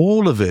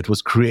 All of it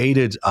was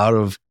created out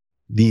of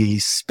the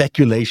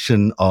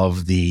speculation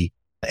of the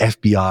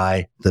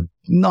FBI, the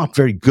not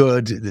very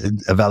good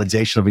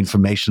validation of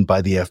information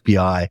by the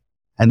FBI,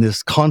 and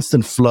this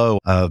constant flow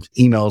of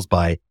emails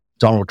by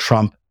Donald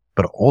Trump,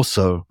 but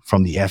also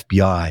from the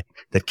FBI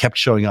that kept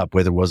showing up,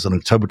 whether it was on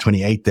October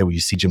 28th there where you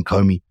see Jim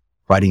Comey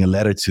writing a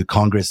letter to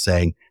Congress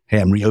saying,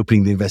 hey, I'm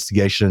reopening the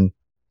investigation.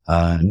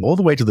 And all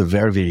the way to the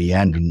very, very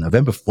end. And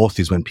November 4th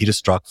is when Peter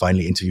Strzok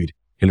finally interviewed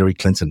Hillary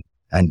Clinton,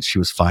 and she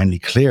was finally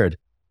cleared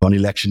on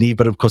election eve.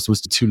 But of course, it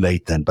was too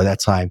late then. By that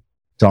time,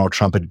 Donald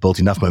Trump had built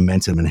enough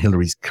momentum and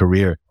Hillary's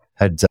career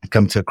had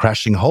come to a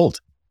crashing halt.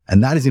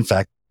 And that is, in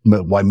fact,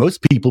 why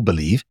most people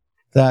believe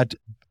that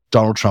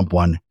Donald Trump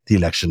won the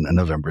election on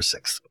November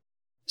 6th.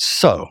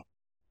 So,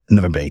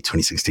 November 8,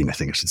 2016, I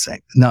think I should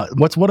say. Now,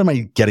 what am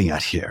I getting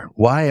at here?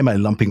 Why am I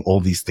lumping all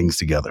these things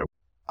together?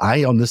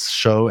 I, on this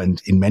show and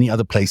in many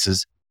other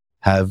places,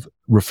 have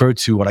referred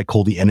to what I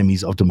call the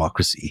enemies of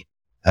democracy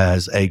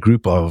as a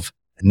group of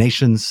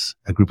nations,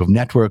 a group of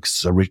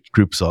networks,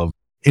 groups of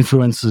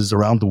influencers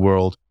around the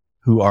world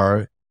who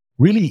are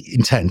really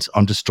intent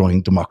on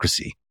destroying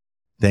democracy.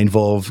 They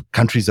involve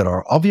countries that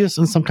are obvious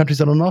and some countries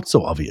that are not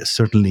so obvious.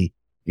 Certainly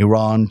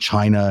Iran,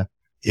 China,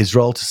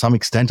 Israel to some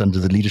extent under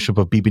the leadership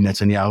of Bibi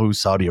Netanyahu,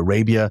 Saudi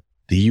Arabia,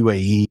 the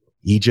UAE,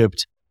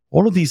 Egypt.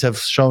 All of these have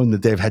shown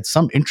that they've had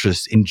some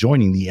interest in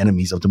joining the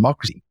enemies of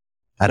democracy.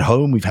 At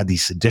home, we've had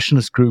these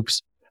seditionist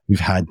groups.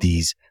 We've had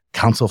these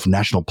Council for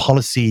National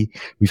Policy.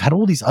 We've had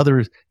all these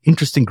other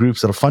interesting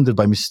groups that are funded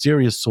by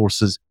mysterious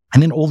sources.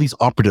 And then all these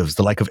operatives,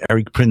 the like of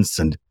Eric Prince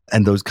and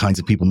those kinds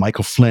of people,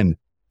 Michael Flynn,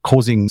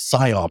 causing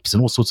psyops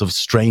and all sorts of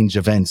strange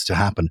events to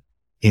happen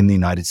in the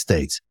United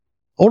States.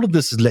 All of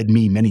this has led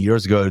me many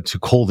years ago to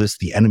call this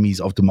the enemies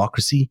of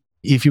democracy.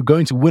 If you're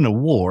going to win a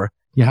war,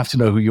 you have to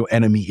know who your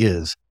enemy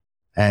is.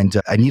 And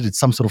I needed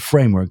some sort of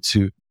framework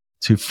to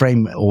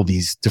frame all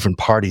these different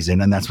parties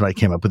in. And that's when I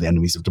came up with the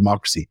enemies of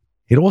democracy.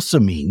 It also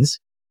means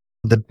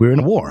that we're in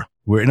a war.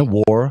 We're in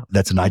a war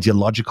that's an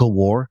ideological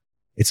war.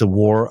 It's a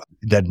war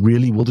that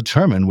really will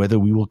determine whether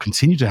we will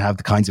continue to have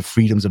the kinds of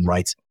freedoms and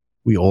rights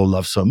we all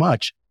love so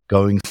much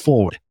going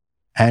forward.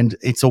 And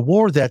it's a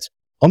war that,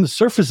 on the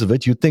surface of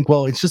it, you'd think,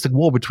 well, it's just a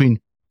war between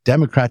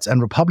Democrats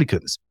and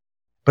Republicans.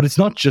 But it's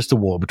not just a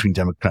war between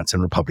Democrats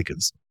and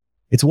Republicans.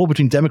 It's a war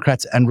between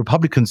Democrats and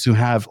Republicans who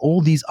have all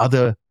these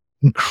other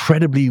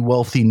incredibly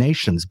wealthy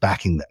nations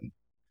backing them,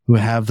 who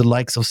have the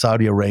likes of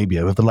Saudi Arabia,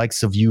 who have the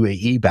likes of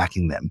UAE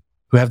backing them,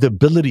 who have the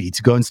ability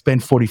to go and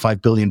spend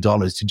 $45 billion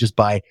to just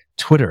buy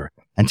Twitter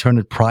and turn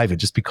it private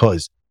just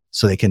because,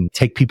 so they can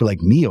take people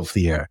like me off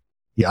the air.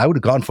 Yeah, I would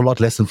have gone for a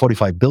lot less than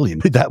 $45 billion.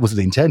 That was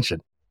the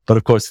intention. But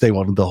of course, they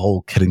wanted the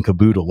whole kit and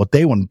caboodle. What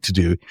they wanted to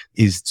do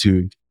is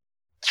to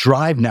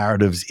drive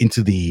narratives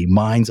into the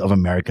minds of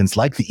Americans,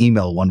 like the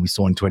email one we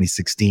saw in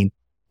 2016.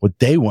 What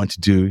they want to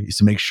do is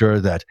to make sure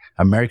that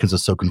Americans are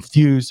so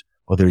confused,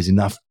 or there is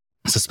enough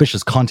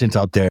suspicious content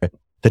out there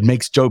that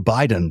makes Joe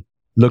Biden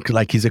look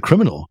like he's a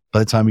criminal by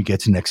the time we get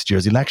to next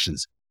year's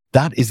elections.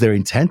 That is their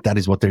intent. That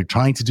is what they're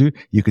trying to do.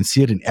 You can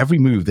see it in every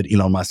move that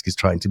Elon Musk is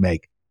trying to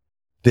make.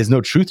 There's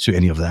no truth to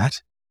any of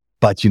that.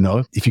 But,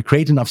 if you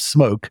create enough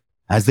smoke,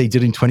 as they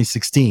did in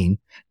 2016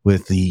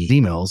 with the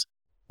emails,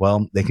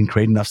 well, they can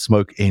create enough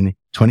smoke in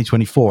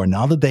 2024.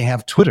 Now that they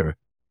have Twitter,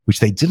 which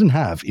they didn't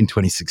have in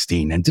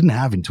 2016 and didn't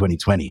have in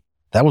 2020.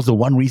 That was the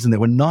one reason they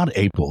were not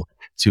able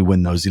to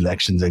win those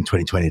elections in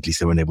 2020. At least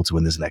they weren't able to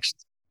win those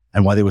elections.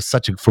 And why there was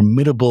such a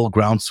formidable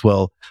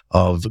groundswell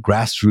of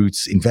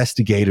grassroots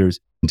investigators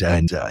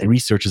and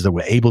researchers that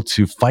were able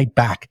to fight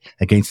back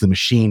against the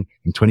machine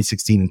in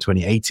 2016 and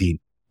 2018.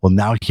 Well,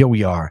 now here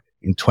we are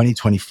in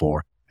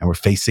 2024, and we're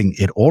facing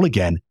it all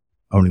again,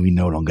 only we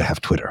no longer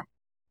have Twitter.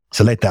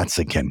 So let that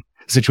sink in.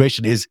 The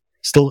situation is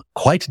still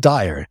quite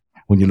dire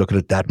when you look at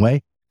it that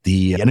way.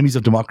 The enemies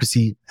of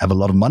democracy have a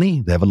lot of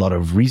money, they have a lot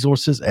of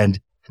resources, and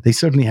they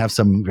certainly have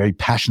some very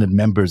passionate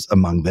members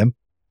among them.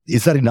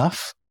 Is that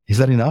enough? Is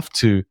that enough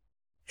to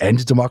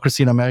end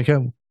democracy in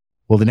America?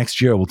 Well, the next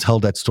year will tell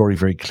that story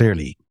very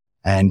clearly.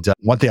 And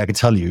one thing I can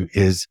tell you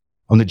is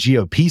on the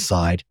GOP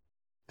side,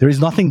 there is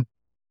nothing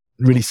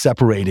really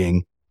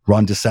separating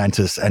Ron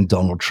DeSantis and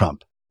Donald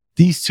Trump.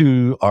 These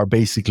two are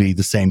basically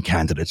the same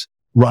candidates,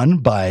 run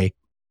by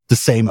the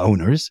same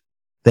owners.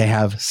 They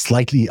have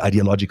slightly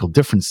ideological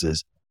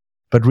differences,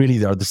 but really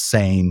they are the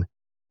same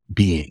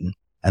being.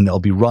 And they'll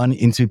be run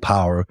into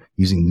power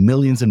using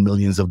millions and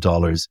millions of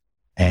dollars.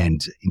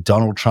 And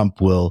Donald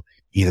Trump will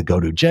either go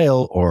to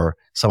jail or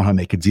somehow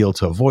make a deal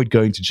to avoid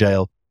going to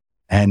jail.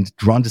 And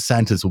Ron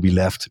DeSantis will be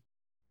left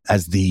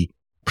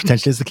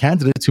potentially as the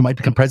candidate who might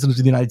become president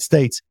of the United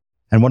States.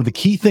 And one of the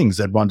key things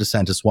that Ron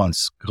DeSantis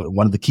wants,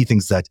 one of the key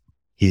things that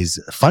his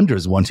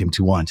funders want him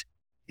to want,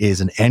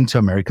 is an end to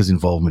America's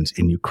involvement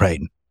in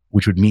Ukraine,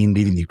 which would mean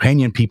leaving the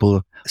Ukrainian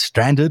people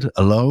stranded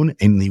alone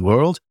in the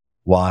world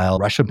while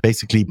Russia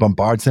basically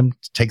bombards them,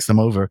 takes them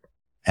over,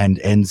 and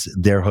ends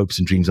their hopes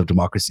and dreams of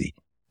democracy.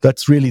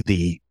 That's really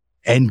the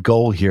end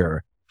goal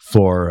here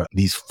for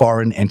these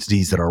foreign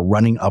entities that are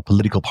running our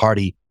political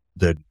party,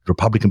 the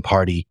Republican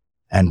Party,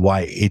 and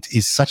why it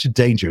is such a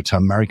danger to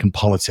American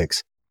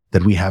politics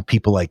that we have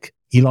people like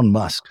Elon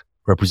Musk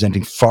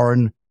representing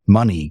foreign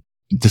money,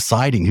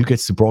 deciding who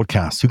gets to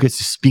broadcast, who gets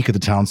to speak at the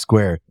town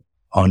square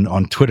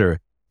on Twitter.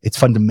 It's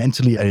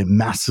fundamentally a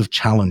massive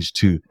challenge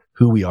to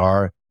who we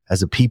are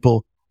as a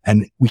people,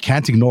 and we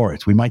can't ignore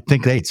it. We might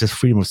think, hey, it's just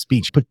freedom of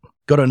speech, but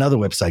go to another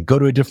website, go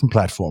to a different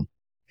platform.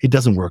 It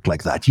doesn't work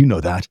like that. You know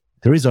that.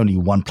 There is only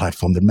one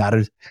platform that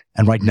matters,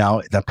 and right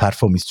now that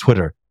platform is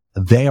Twitter.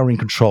 They are in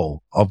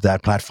control of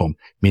that platform,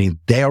 meaning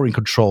they are in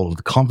control of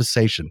the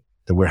conversation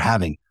that we're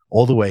having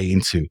all the way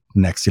into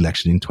the next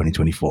election in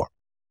 2024.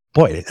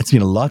 Boy, it's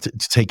been a lot to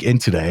take in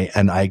today,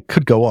 and I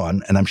could go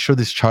on, and I'm sure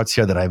there's charts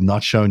here that I have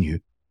not shown you,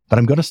 but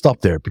I'm going to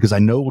stop there because I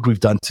know what we've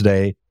done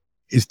today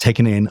is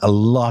taken in a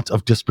lot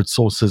of disparate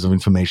sources of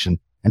information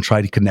and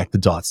try to connect the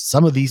dots.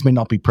 Some of these may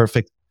not be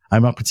perfect.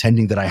 I'm not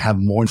pretending that I have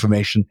more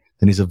information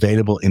than is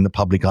available in the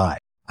public eye.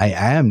 I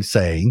am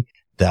saying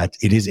that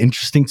it is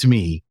interesting to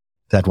me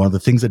that one of the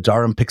things that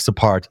Durham picks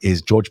apart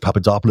is George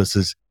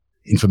Papadopoulos'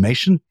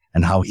 information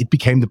and how it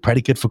became the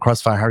predicate for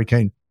Crossfire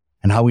Hurricane,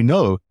 and how we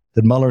know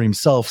that Mueller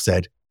himself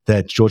said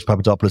that George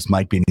Papadopoulos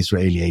might be an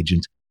Israeli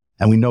agent.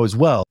 And we know as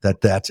well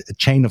that that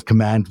chain of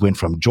command went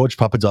from George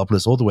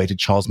Papadopoulos all the way to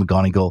Charles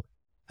McGonigal,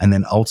 and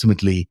then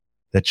ultimately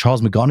that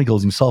Charles McGonigal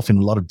is himself in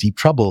a lot of deep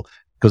trouble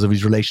because of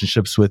his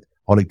relationships with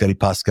Oleg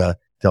Deripaska,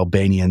 the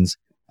Albanians,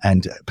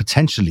 and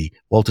potentially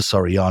Walter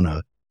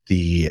Soriano,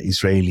 the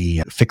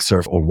Israeli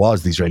fixer, or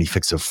was the Israeli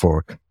fixer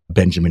for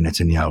Benjamin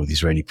Netanyahu, the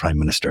Israeli prime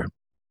minister.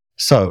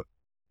 So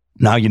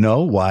now you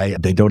know why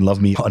they don't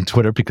love me on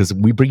Twitter, because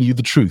we bring you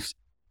the truth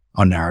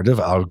on Narrative.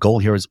 Our goal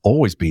here has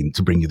always been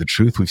to bring you the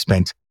truth. We've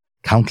spent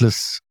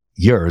countless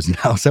years,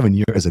 now 7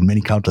 years and many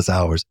countless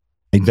hours,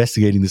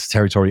 investigating this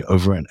territory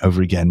over and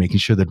over again, making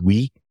sure that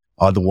we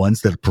are the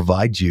ones that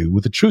provide you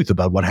with the truth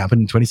about what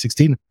happened in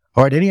 2016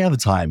 or at any other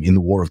time in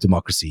the war of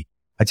democracy.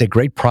 I take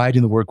great pride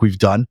in the work we've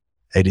done.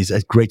 It is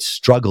a great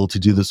struggle to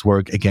do this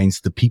work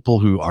against the people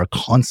who are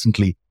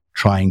constantly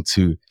trying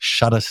to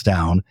shut us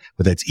down,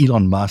 whether it's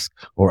Elon Musk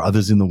or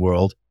others in the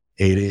world.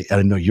 I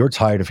know you're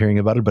tired of hearing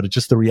about it, but it's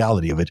just the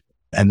reality of it.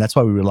 And that's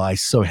why we rely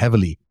so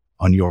heavily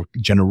on your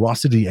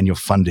generosity and your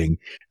funding.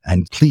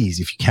 And please,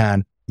 if you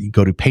can, you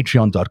go to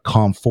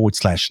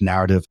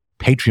patreon.com/narrative,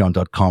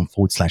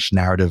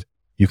 patreon.com/narrative.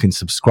 You can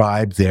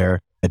subscribe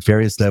there at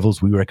various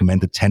levels. We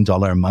recommend the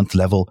 $10 a month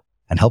level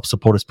and help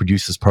support us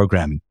produce this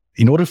program.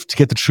 In order to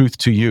get the truth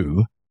to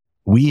you,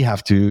 we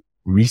have to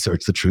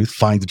research the truth,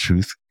 find the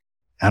truth,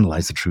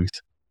 analyze the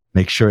truth,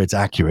 make sure it's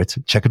accurate,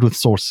 check it with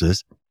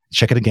sources,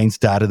 check it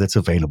against data that's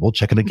available,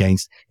 check it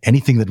against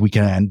anything that we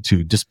can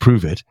to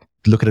disprove it,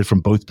 look at it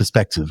from both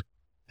perspectives.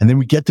 And then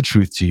we get the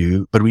truth to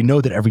you. But we know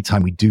that every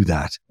time we do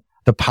that,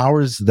 the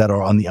powers that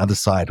are on the other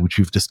side, which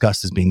we've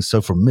discussed as being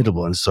so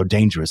formidable and so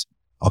dangerous,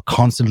 are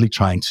constantly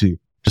trying to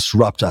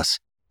disrupt us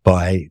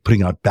by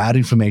putting out bad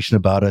information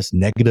about us,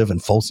 negative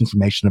and false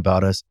information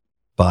about us,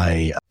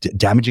 by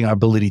damaging our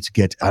ability to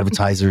get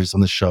advertisers on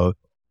the show,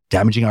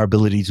 damaging our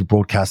ability to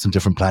broadcast on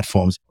different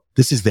platforms.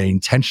 This is their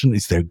intention,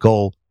 it's their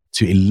goal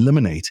to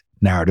eliminate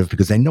Narrative,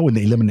 because they know when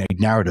they eliminate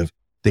Narrative,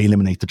 they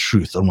eliminate the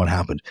truth on what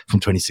happened from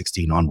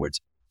 2016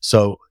 onwards.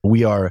 So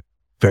we are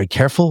very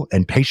careful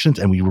and patient,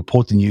 and we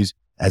report the news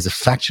as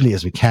factually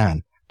as we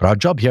can. But our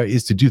job here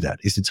is to do that,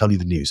 is to tell you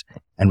the news.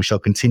 And we shall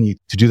continue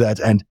to do that.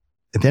 And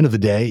at the end of the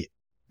day,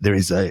 there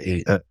is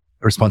a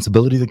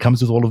responsibility that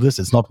comes with all of this.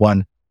 It's not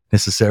one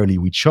necessarily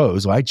we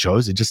chose or I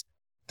chose.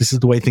 This is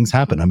the way things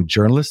happen. I'm a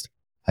journalist.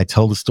 I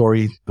tell the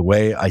story the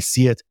way I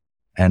see it.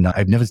 And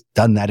I've never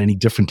done that any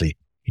differently.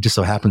 It just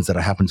so happens that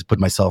I happen to put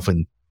myself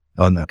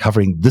on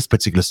covering this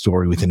particular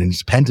story with an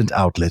independent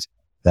outlet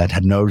that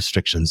had no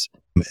restrictions.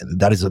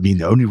 That has been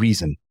the only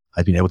reason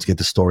I've been able to get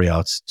the story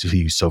out to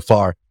you so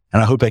far.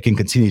 And I hope I can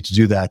continue to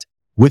do that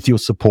with your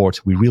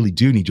support. We really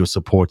do need your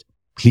support.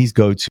 Please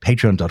go to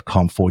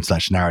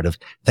patreon.com/narrative.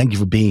 Thank you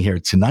for being here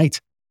tonight.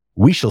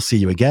 We shall see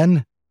you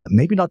again,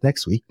 maybe not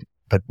next week,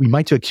 but we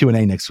might do a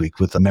Q&A next week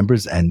with the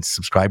members and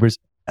subscribers.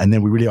 And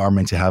then we really are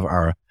meant to have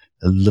our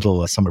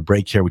little summer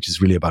break here, which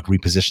is really about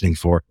repositioning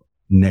for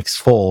next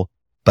fall.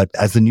 But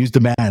as the news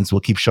demands,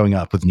 we'll keep showing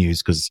up with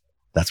news because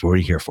that's what we're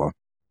here for.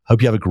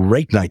 Hope you have a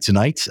great night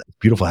tonight.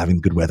 Beautiful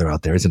having good weather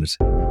out there, isn't it?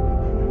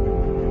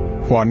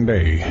 One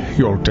day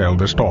you'll tell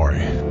the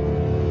story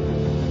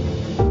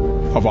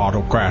of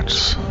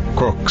autocrats,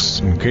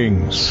 crooks, and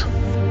kings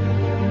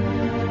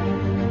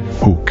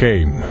who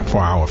came for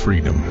our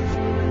freedom.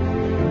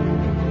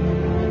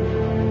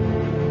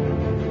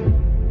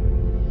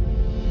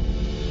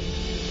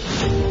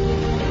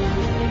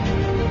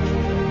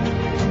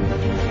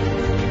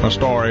 A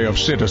story of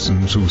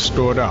citizens who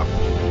stood up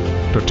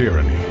to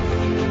tyranny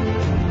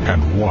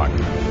and won.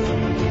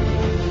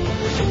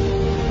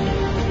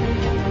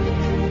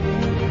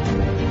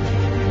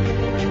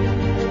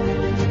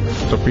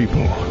 The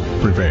people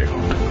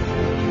prevailed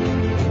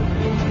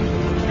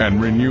and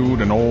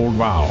renewed an old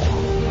vow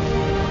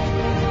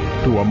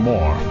to a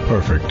more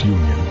perfect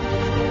union.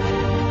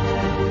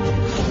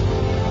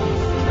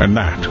 And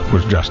that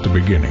was just the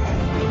beginning.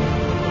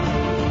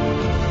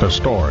 The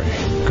story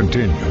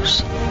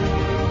continues.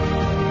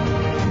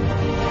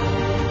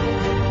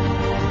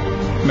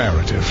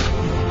 Narrative,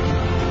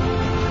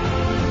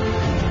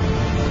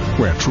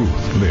 where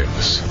truth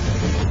lives.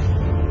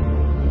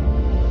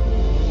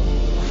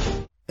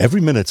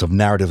 Every minute of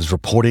Narrative's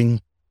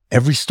reporting,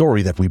 every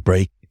story that we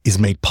break is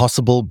made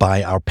possible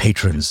by our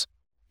patrons.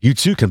 You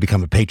too can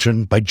become a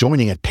patron by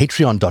joining at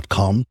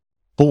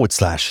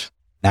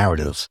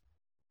patreon.com/narratives.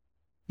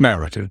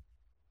 Narrative,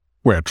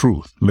 where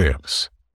truth lives.